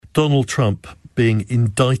Donald Trump being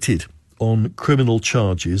indicted on criminal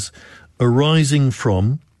charges arising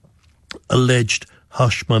from alleged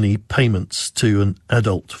hush money payments to an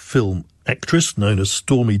adult film actress known as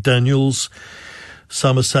Stormy Daniels.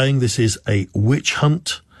 Some are saying this is a witch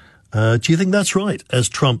hunt. Do you think that's right, as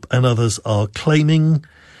Trump and others are claiming?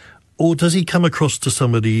 Or does he come across to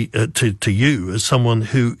somebody, to you, as someone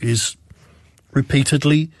who is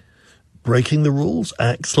repeatedly breaking the rules,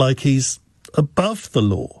 acts like he's above the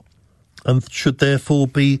law and should therefore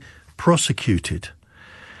be prosecuted?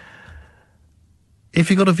 If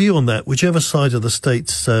you've got a view on that, whichever side of the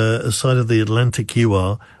states, side of the Atlantic you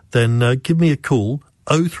are, then give me a call,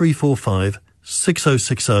 0345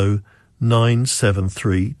 6060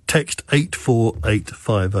 973, text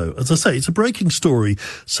 84850. As I say, it's a breaking story,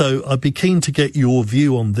 so I'd be keen to get your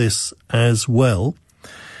view on this as well.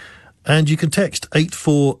 And you can text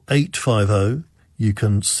 84850. You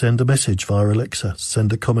can send a message via Alexa,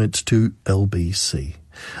 send a comment to LBC.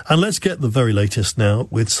 And let's get the very latest now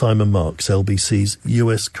with Simon Marks, LBC's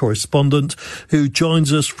US correspondent, who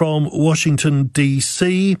joins us from Washington,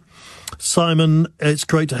 D.C. Simon, it's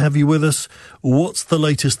great to have you with us. What's the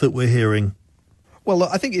latest that we're hearing? Well,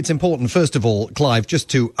 I think it's important, first of all, Clive, just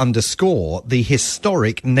to underscore the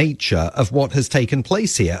historic nature of what has taken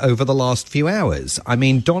place here over the last few hours. I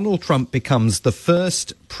mean, Donald Trump becomes the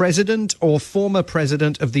first president or former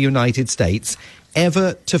president of the United States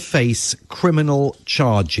ever to face criminal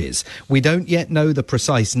charges. We don't yet know the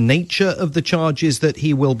precise nature of the charges that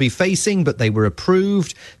he will be facing, but they were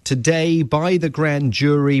approved today by the grand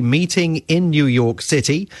jury meeting in New York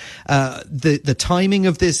City. The timing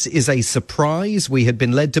of this is a surprise. We had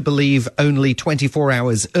been led to believe only 24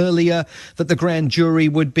 hours earlier that the grand jury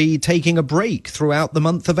would be taking a break throughout the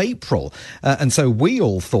month of April. And so we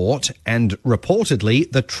all thought, and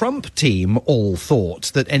reportedly the Trump team all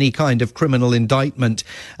thought, that any kind of criminal indictment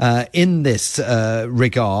in this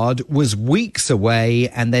regard was weeks away,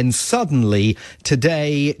 and then suddenly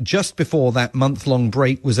today, just before that month-long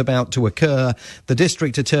break was about to occur, the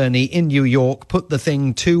district attorney in New York put the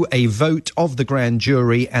thing to a vote of the grand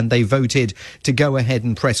jury, and they voted to go ahead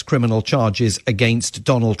and press criminal charges against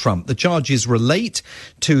Donald Trump. The charges relate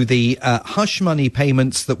to the hush money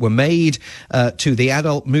payments that were made to the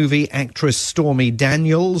adult movie actress Stormy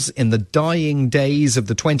Daniels in the dying days of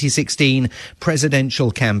the 2016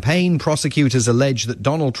 presidential campaign. Prosecutors allege that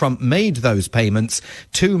Donald Trump made those payments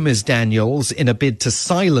to Ms. Daniels in a bid to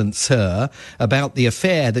silence her about the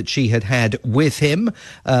affair that she had had with him,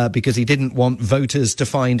 because he didn't want voters to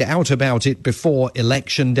find out about it before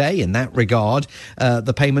Election Day. In that regard,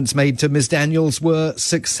 the payments made to Ms. Daniels were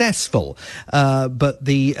successful. But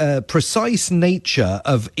the precise nature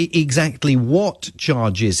of exactly what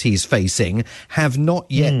charges he's facing have not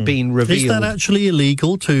yet been revealed. Is that actually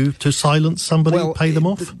illegal to silence somebody? Well, pay them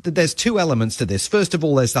off? There's two elements to this. First of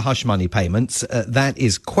all, there's the hush money payments. That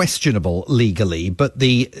is questionable legally, but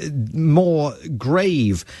the more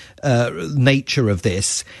grave nature of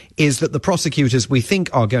this is that the prosecutors, we think,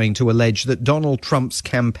 are going to allege that Donald Trump's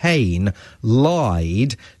campaign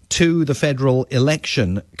lied to the Federal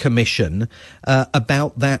Election Commission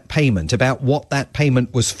about that payment, about what that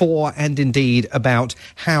payment was for, and indeed about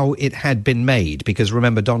how it had been made. Because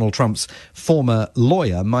remember, Donald Trump's former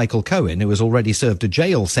lawyer, Michael Cohen, who has already served a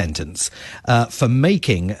jail sentence for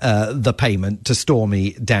making the payment to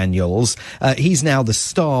Stormy Daniels, he's now the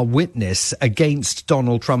star witness against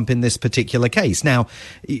Donald Trump in this particular case. Now,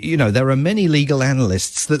 you know, there are many legal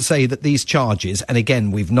analysts that say that these charges, and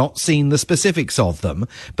again, we've not seen the specifics of them,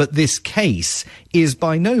 but this case is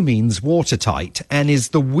by no means watertight and is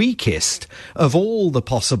the weakest of all the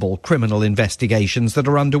possible criminal investigations that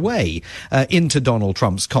are underway into Donald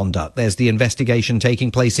Trump's conduct. There's the investigation taking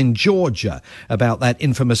place in Georgia about that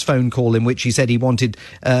infamous phone call in which he said he wanted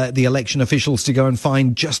the election officials to go and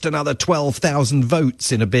find just another 12,000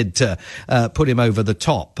 votes in a bid to put him over the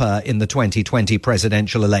top in the 2020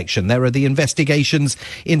 presidential election. There are the investigations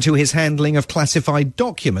into his handling of classified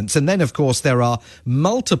documents. And then, of course, there are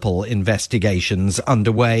multiple investigations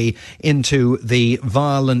underway into the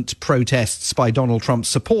violent protests by Donald Trump's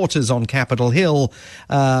supporters on Capitol Hill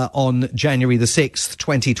on January the 6th,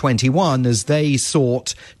 2021, as they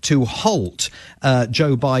sought to halt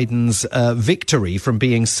Joe Biden's victory from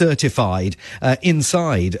being certified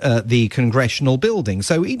inside the congressional building.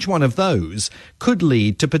 So each one of those could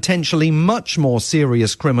lead to potentially much more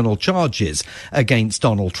serious criminal charges against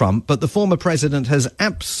Donald Trump. But the former president has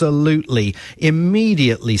absolutely immediately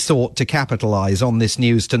immediately sought to capitalize on this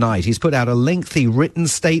news tonight. He's put out a lengthy written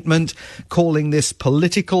statement calling this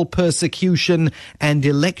political persecution and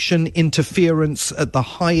election interference at the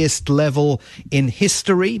highest level in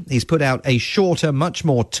history. He's put out a shorter, much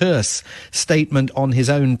more terse statement on his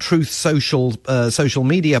own Truth social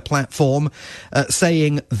media platform,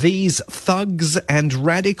 saying these thugs and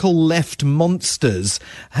radical left monsters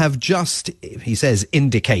have just, he says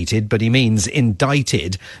indicated, but he means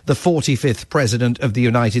indicted, the 45th President of the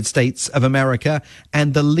United States of America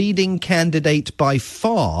and the leading candidate by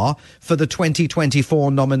far for the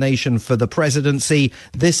 2024 nomination for the presidency.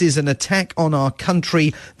 This is an attack on our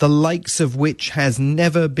country, the likes of which has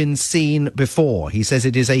never been seen before. He says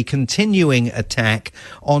it is a continuing attack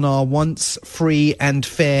on our once free and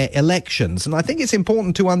fair elections. And I think it's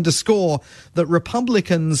important to underscore that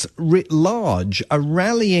Republicans writ large are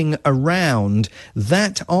rallying around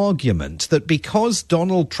that argument that because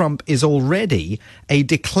Donald Trump is already a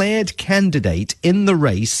declared candidate in the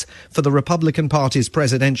race for the Republican Party's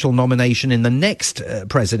presidential nomination in the next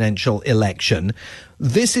presidential election,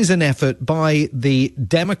 this is an effort by the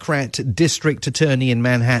Democrat district attorney in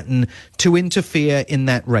Manhattan to interfere in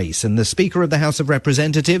that race. And the Speaker of the House of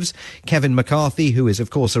Representatives, Kevin McCarthy, who is, of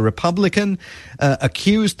course, a Republican,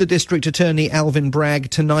 accused the district attorney, Alvin Bragg,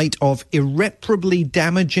 tonight of irreparably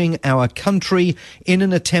damaging our country in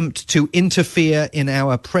an attempt to interfere in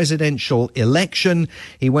our presidential election.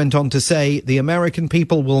 He went on to say, the American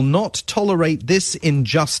people will not tolerate this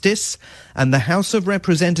injustice, and the House of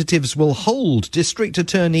Representatives will hold District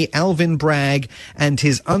Attorney Alvin Bragg and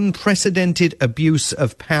his unprecedented abuse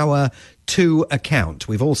of power to account.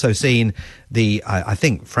 We've also seen the, I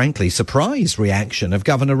think, frankly, surprise reaction of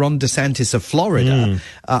Governor Ron DeSantis of Florida.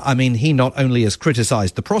 I mean, he not only has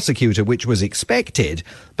criticized the prosecutor, which was expected,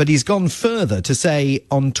 but he's gone further to say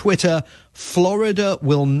on Twitter, Florida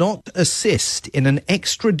will not assist in an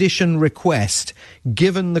extradition request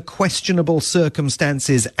given the questionable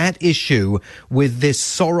circumstances at issue with this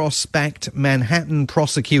Soros-backed Manhattan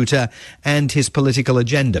prosecutor and his political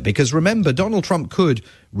agenda. Because remember, Donald Trump could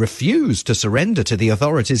refuse to surrender to the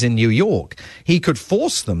authorities in New York. He could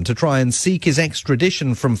force them to try and seek his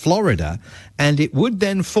extradition from Florida, and it would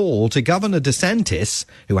then fall to Governor DeSantis,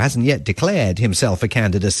 who hasn't yet declared himself a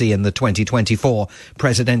candidacy in the 2024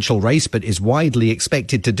 presidential race, but is widely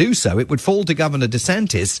expected to do so. It would fall to Governor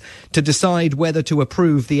DeSantis to decide whether to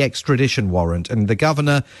approve the extradition warrant. And the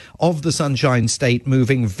governor of the Sunshine State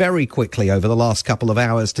moving very quickly over the last couple of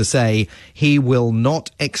hours to say he will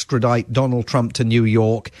not extradite Donald Trump to New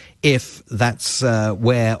York if that's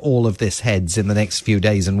where all of this heads in the next few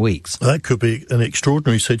days and weeks. That could be an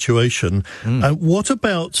extraordinary situation. What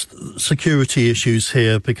about security issues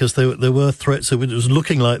here? Because there were threats. It was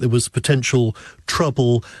looking like there was potential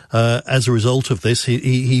trouble as a result of this.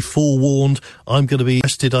 He forewarned, I'm going to be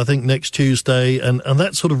arrested, I think, next Tuesday. And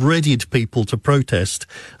that sort of readied people to protest.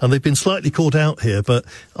 And they've been slightly caught out here. But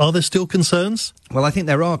are there still concerns? Well, I think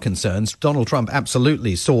there are concerns. Donald Trump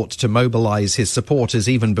absolutely sought to mobilize his supporters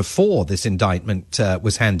even before this indictment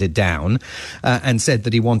was handed down, and said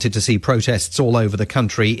that he wanted to see protests all over the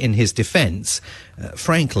country in his defense.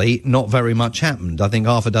 Frankly, not very much happened. I think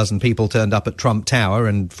half a dozen people turned up at Trump Tower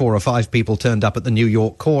and 4 or 5 people turned up at the New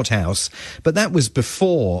York courthouse. But that was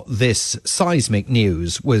before this seismic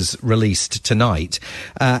news was released tonight.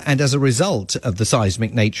 And as a result of the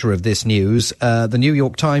seismic nature of this news, the New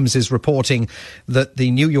York Times is reporting that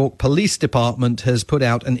the New York Police Department has put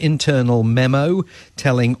out an internal memo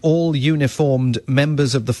telling all uniformed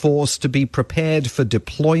members of the force to be prepared for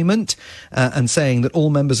deployment, and saying that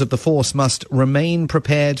all members of the force must remain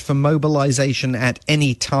prepared for mobilization at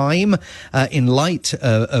any time. In light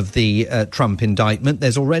of the Trump indictment,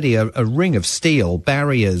 there's already a ring of steel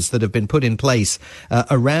barriers that have been put in place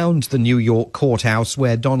around the New York courthouse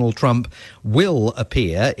where Donald Trump will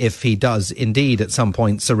appear if he does indeed at some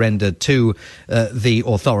point surrender to the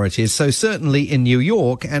authorities. So certainly in New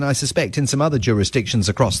York, and I suspect in some other jurisdictions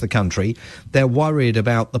across the country, they're worried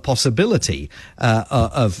about the possibility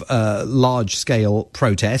of large-scale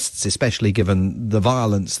protests, especially given the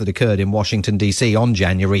violence that occurred in Washington, D.C. on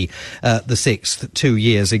January the 6th 2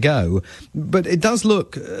 years ago. But it does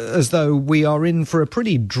look as though we are in for a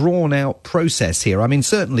pretty drawn-out process here. I mean,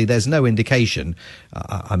 certainly there's no indication.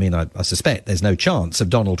 I suspect there's no chance of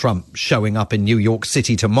Donald Trump showing up in New York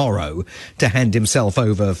City tomorrow to hand hand himself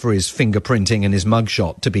over for his fingerprinting and his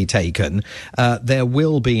mugshot to be taken. There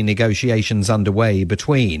will be negotiations underway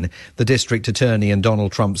between the district attorney and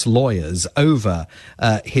Donald Trump's lawyers over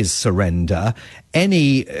his surrender.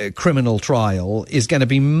 Any criminal trial is going to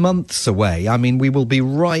be months away. I mean, we will be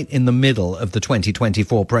right in the middle of the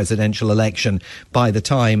 2024 presidential election by the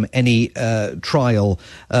time any trial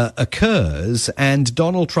occurs, and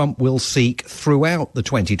Donald Trump will seek throughout the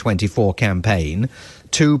 2024 campaign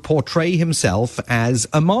to portray himself as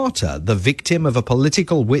a martyr, the victim of a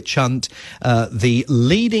political witch hunt, the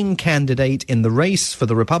leading candidate in the race for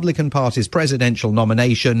the Republican Party's presidential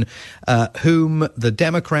nomination, whom the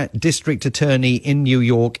Democrat district attorney in New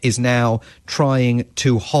York is now trying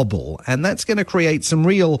to hobble. And that's going to create some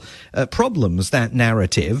real problems, that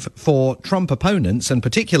narrative, for Trump opponents, and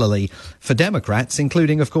particularly for Democrats,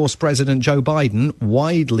 including, of course, President Joe Biden,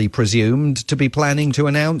 widely presumed to be planning to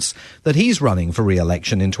announce that he's running for re-election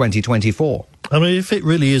in 2024. I mean, if it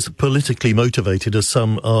really is politically motivated, as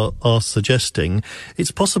some are suggesting, it's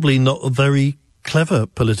possibly not a very clever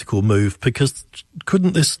political move, because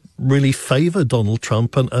couldn't this really favour Donald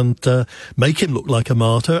Trump and make him look like a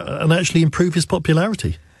martyr and actually improve his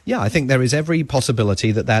popularity? Yeah, I think there is every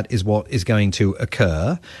possibility that that is what is going to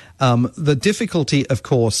occur. The difficulty, of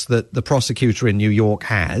course, that the prosecutor in New York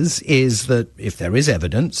has is that if there is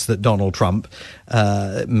evidence that Donald Trump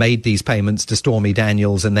made these payments to Stormy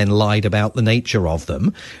Daniels and then lied about the nature of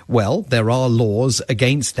them, well, there are laws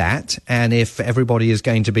against that. And if everybody is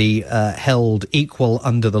going to be held equal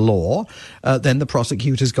under the law, then the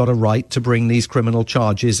prosecutor's got a right to bring these criminal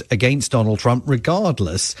charges against Donald Trump,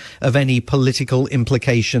 regardless of any political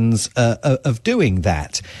implications of doing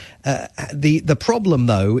that. The problem,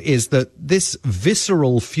 though, is that this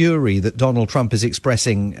visceral fury that Donald Trump is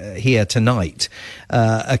expressing here tonight,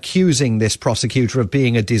 accusing this prosecutor of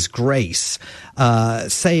being a disgrace,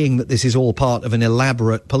 saying that this is all part of an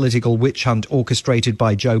elaborate political witch hunt orchestrated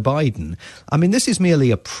by Joe Biden. I mean, this is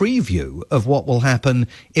merely a preview of what will happen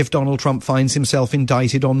if Donald Trump finds himself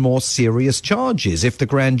indicted on more serious charges, if the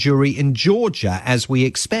grand jury in Georgia, as we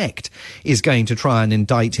expect, is going to try and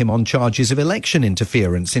indict him on charges of election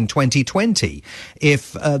interference in 2020,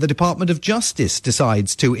 if the Department of Justice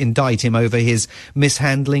decides to indict him over his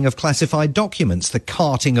mishandling of classified documents, the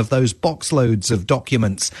carting of those boxloads of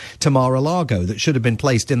documents to Mar-a-Lago that should have been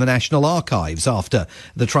placed in the National Archives after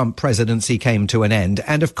the Trump presidency came to an end.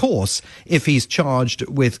 And of course, if he's charged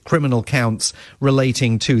with criminal counts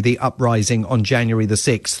relating to the uprising on January the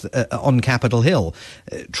 6th on Capitol Hill,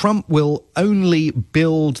 Trump will only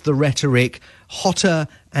build the rhetoric hotter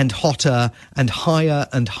and hotter and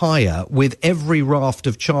higher with every raft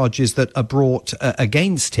of charges that are brought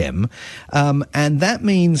against him. And that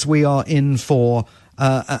means we are in for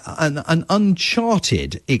an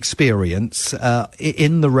uncharted experience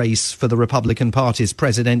in the race for the Republican Party's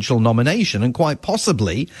presidential nomination, and quite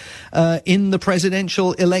possibly in the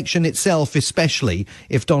presidential election itself, especially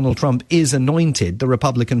if Donald Trump is anointed the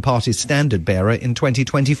Republican Party's standard bearer in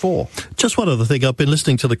 2024. Just one other thing. I've been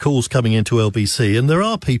listening to the calls coming into LBC, and there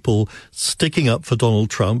are people sticking up for Donald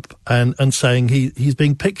Trump and saying he's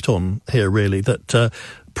being picked on here, really, that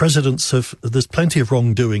there's plenty of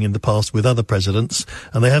wrongdoing in the past with other presidents,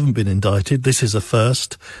 and they haven't been indicted. This is a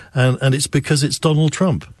first, and it's because it's Donald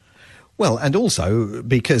Trump. Well, and also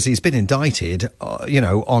because he's been indicted,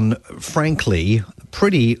 on, frankly,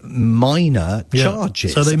 pretty minor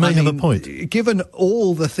charges. So they may have a point. Given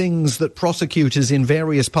all the things that prosecutors in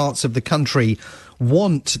various parts of the country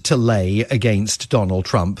want to lay against Donald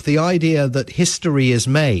Trump, the idea that history is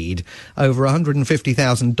made over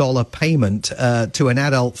 $150,000 payment to an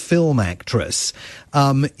adult film actress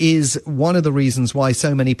is one of the reasons why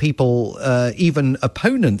so many people, even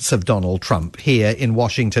opponents of Donald Trump here in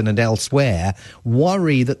Washington and elsewhere,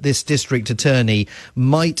 worry that this district attorney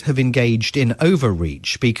might have engaged in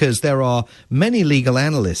overreach, because there are many legal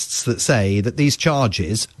analysts that say that these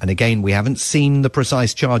charges, and again, we haven't seen the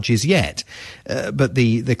precise charges yet, but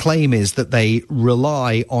the claim is that they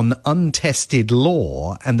rely on untested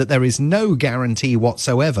law and that there is no guarantee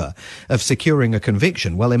whatsoever of securing a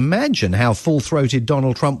conviction. Well, imagine how full-throated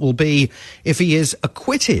Donald Trump will be if he is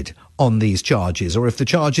acquitted on these charges, or if the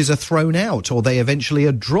charges are thrown out, or they eventually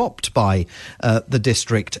are dropped by the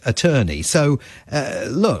district attorney. So,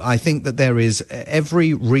 look, I think that there is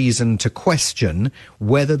every reason to question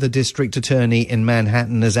whether the district attorney in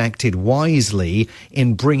Manhattan has acted wisely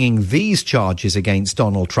in bringing these charges against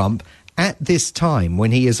Donald Trump at this time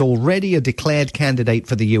when he is already a declared candidate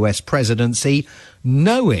for the US presidency,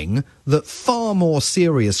 knowing that far more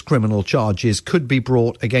serious criminal charges could be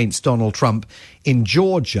brought against Donald Trump in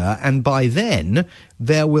Georgia. And by then,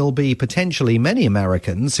 there will be potentially many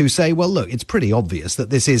Americans who say, well, look, it's pretty obvious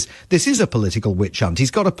that this is a political witch hunt.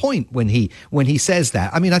 He's got a point when he says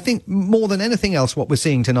that. I mean, I think more than anything else, what we're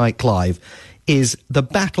seeing tonight, Clive, is the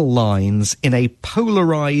battle lines in a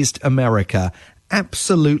polarized America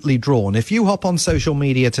absolutely drawn. If you hop on social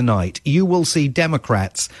media tonight, you will see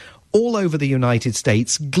Democrats all over the United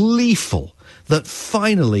States gleeful that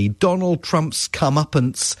finally Donald Trump's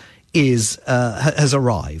comeuppance has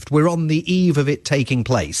arrived. We're on the eve of it taking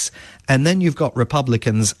place. And then you've got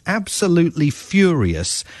Republicans absolutely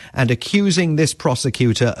furious and accusing this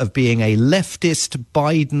prosecutor of being a leftist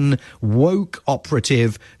Biden woke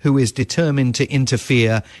operative who is determined to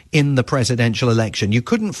interfere in the presidential election. You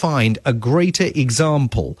couldn't find a greater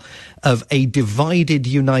example of a divided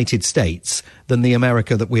United States than the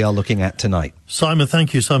America that we are looking at tonight. Simon,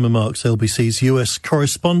 thank you. Simon Marks, LBC's US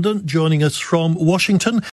correspondent, joining us from Washington.